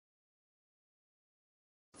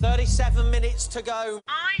37 minutes to go.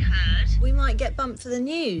 I heard we might get bumped for the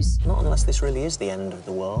news. Not unless this really is the end of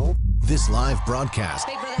the world. This live broadcast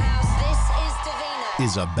Big Brother House, this is Davina.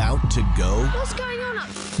 is about to go What's going on up?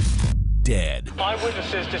 dead.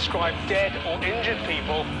 Eyewitnesses describe dead or injured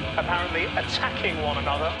people apparently attacking one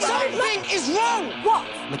another. Something is wrong! What?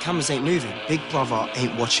 The cameras ain't moving. Big Brother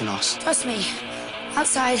ain't watching us. Trust me,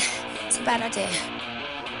 outside, it's a bad idea.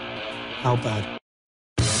 How bad?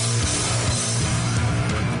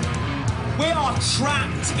 We are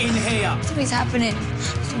trapped in here. Something's happening.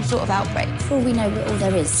 Some sort of outbreak. For all we know, we're all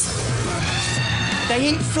there is. They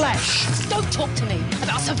eat flesh. Don't talk to me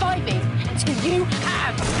about surviving until you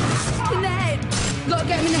have. In the head. Gotta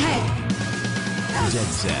get him in the head. Dead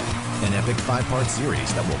Set, an epic 5-part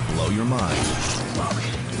series that will blow your mind.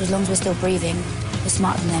 As long as we're still breathing, we're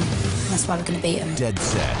smarter than them. That's why we're gonna beat them. Dead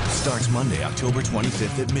Set starts Monday, October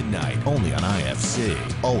 25th at midnight, only on IFC.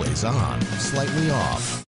 Always on, slightly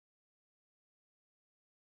off.